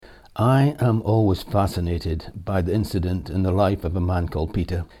I am always fascinated by the incident in the life of a man called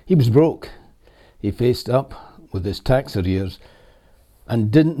Peter. He was broke. He faced up with his tax arrears and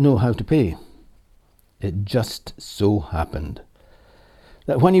didn't know how to pay. It just so happened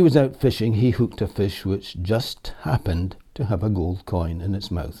that when he was out fishing, he hooked a fish which just happened to have a gold coin in its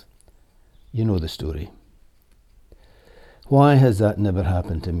mouth. You know the story. Why has that never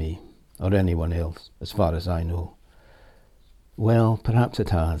happened to me or anyone else, as far as I know? Well, perhaps it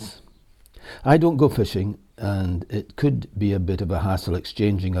has. I don't go fishing, and it could be a bit of a hassle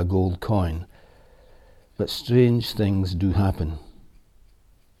exchanging a gold coin, but strange things do happen.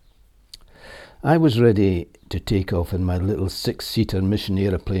 I was ready to take off in my little 6-seater mission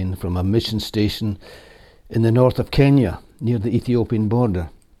aeroplane from a mission station in the north of Kenya, near the Ethiopian border.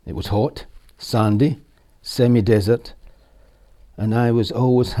 It was hot, sandy, semi-desert, and I was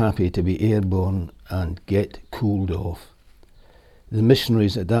always happy to be airborne and get cooled off. The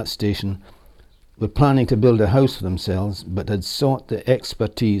missionaries at that station were planning to build a house for themselves, but had sought the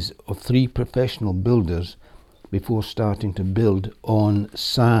expertise of 3 professional builders before starting to build on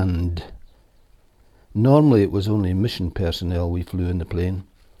sand. Normally it was only mission personnel we flew in the plane,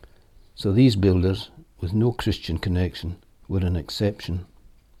 so these builders, with no Christian connection, were an exception.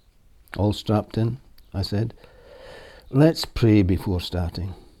 All strapped in? I said. Let's pray before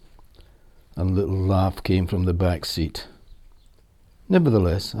starting. A little laugh came from the back seat.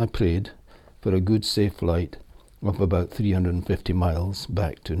 Nevertheless, I prayed for a good safe flight of about 350 miles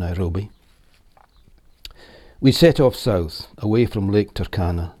back to Nairobi. We set off south, away from Lake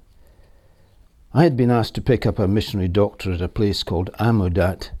Turkana. I had been asked to pick up a missionary doctor at a place called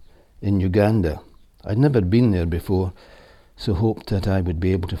Amudat in Uganda. I'd never been there before, so hoped that I would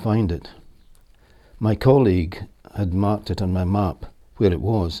be able to find it. My colleague had marked it on my map where it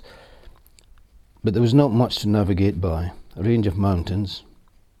was, but there was not much to navigate by. A range of mountains,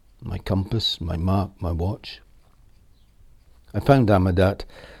 my compass, my map, my watch. I found Amudat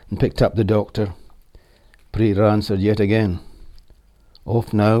and picked up the doctor. Prayer answered yet again.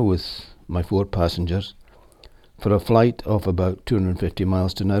 Off now with my 4 passengers for a flight of about 250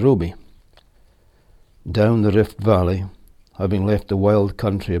 miles to Nairobi. Down the Rift Valley, having left the wild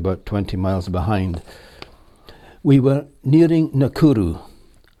country about 20 miles behind, we were nearing Nakuru,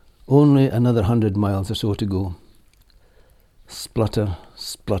 only another 100 miles or so to go. Splutter,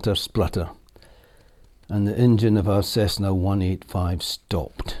 splutter, splutter, and the engine of our Cessna 185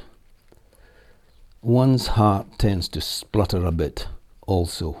 stopped. One's heart tends to splutter a bit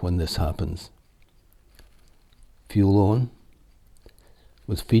also when this happens. Fuel on,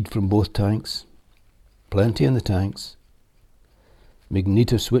 with feed from both tanks, plenty in the tanks,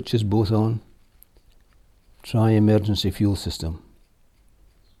 magneto switches both on, try emergency fuel system.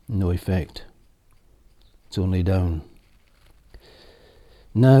 No effect. It's only down.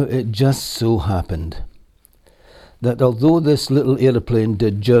 Now, it just so happened that although this little aeroplane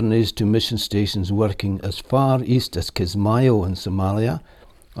did journeys to mission stations working as far east as Kismayo in Somalia,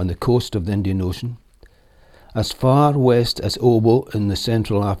 on the coast of the Indian Ocean, as far west as Obo in the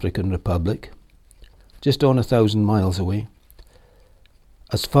Central African Republic, just on 1,000 miles away,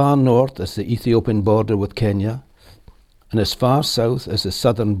 as far north as the Ethiopian border with Kenya, and as far south as the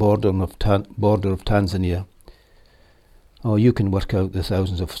southern border of Tanzania. Oh, you can work out the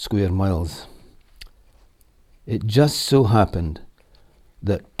thousands of square miles. It just so happened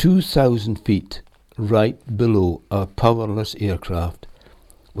that 2,000 feet right below our powerless aircraft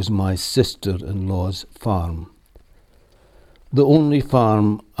was my sister-in-law's farm. The only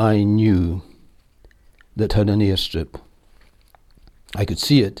farm I knew that had an airstrip. I could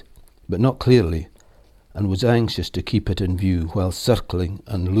see it, but not clearly, and was anxious to keep it in view while circling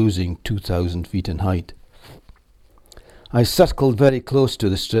and losing 2,000 feet in height. I circled very close to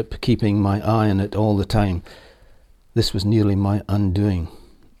the strip, keeping my eye on it all the time. This was nearly my undoing,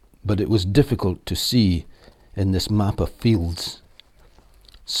 but it was difficult to see in this map of fields.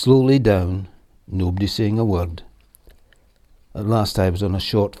 Slowly down, nobody saying a word. At last I was on a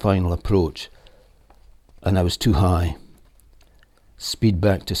short final approach, and I was too high. Speed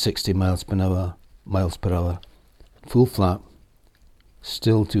back to 60 miles per hour. Full flap,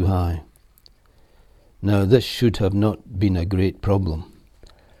 still too high. Now, this should have not been a great problem,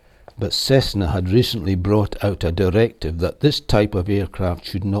 but Cessna had recently brought out a directive that this type of aircraft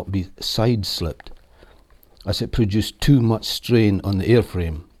should not be side-slipped, as it produced too much strain on the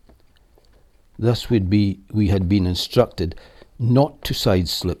airframe. Thus we had been instructed not to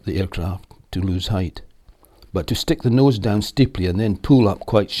side-slip the aircraft to lose height, but to stick the nose down steeply and then pull up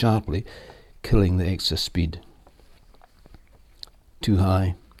quite sharply, killing the extra speed. Too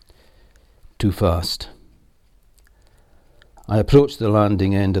high. Too fast. I approached the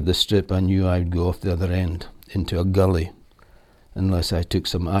landing end of the strip. I knew I would go off the other end, into a gully, unless I took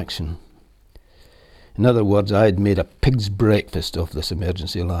some action. In other words, I had made a pig's breakfast of this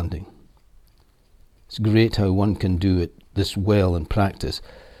emergency landing. It's great how one can do it this well in practice,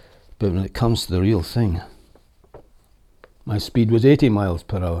 but when it comes to the real thing, my speed was 80 miles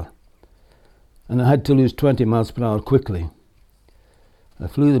per hour, and I had to lose 20 miles per hour quickly. I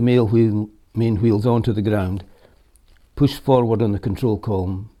flew the main wheels onto the ground, pushed forward on the control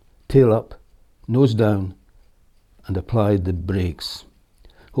column, tail up, nose down, and applied the brakes.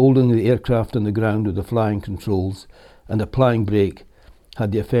 Holding the aircraft on the ground with the flying controls and applying brake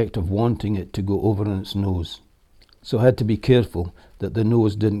had the effect of wanting it to go over on its nose. So I had to be careful that the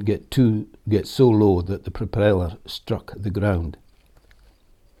nose didn't get so low that the propeller struck the ground.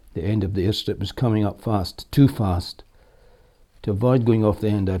 The end of the airstrip was coming up fast, too fast. To avoid going off the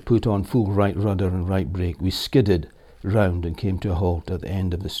end, I put on full right rudder and right brake. We skidded round and came to a halt at the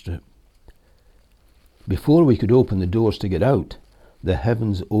end of the strip. Before we could open the doors to get out, the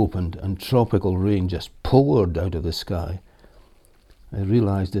heavens opened and tropical rain just poured out of the sky. I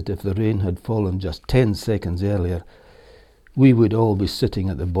realized that if the rain had fallen just 10 seconds earlier, we would all be sitting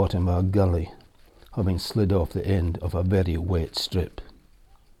at the bottom of a gully, having slid off the end of a very wet strip.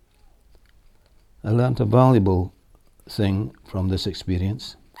 I learnt a valuable thing from this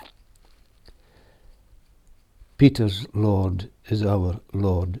experience. Peter's Lord is our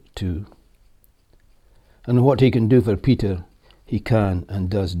Lord too. And what he can do for Peter, he can and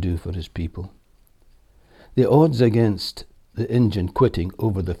does do for his people. The odds against the Indian quitting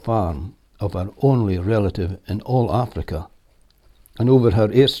over the farm of our only relative in all Africa and over her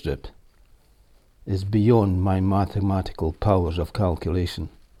airstrip is beyond my mathematical powers of calculation.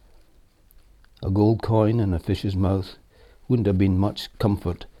 A gold coin in a fish's mouth wouldn't have been much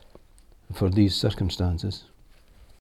comfort for these circumstances.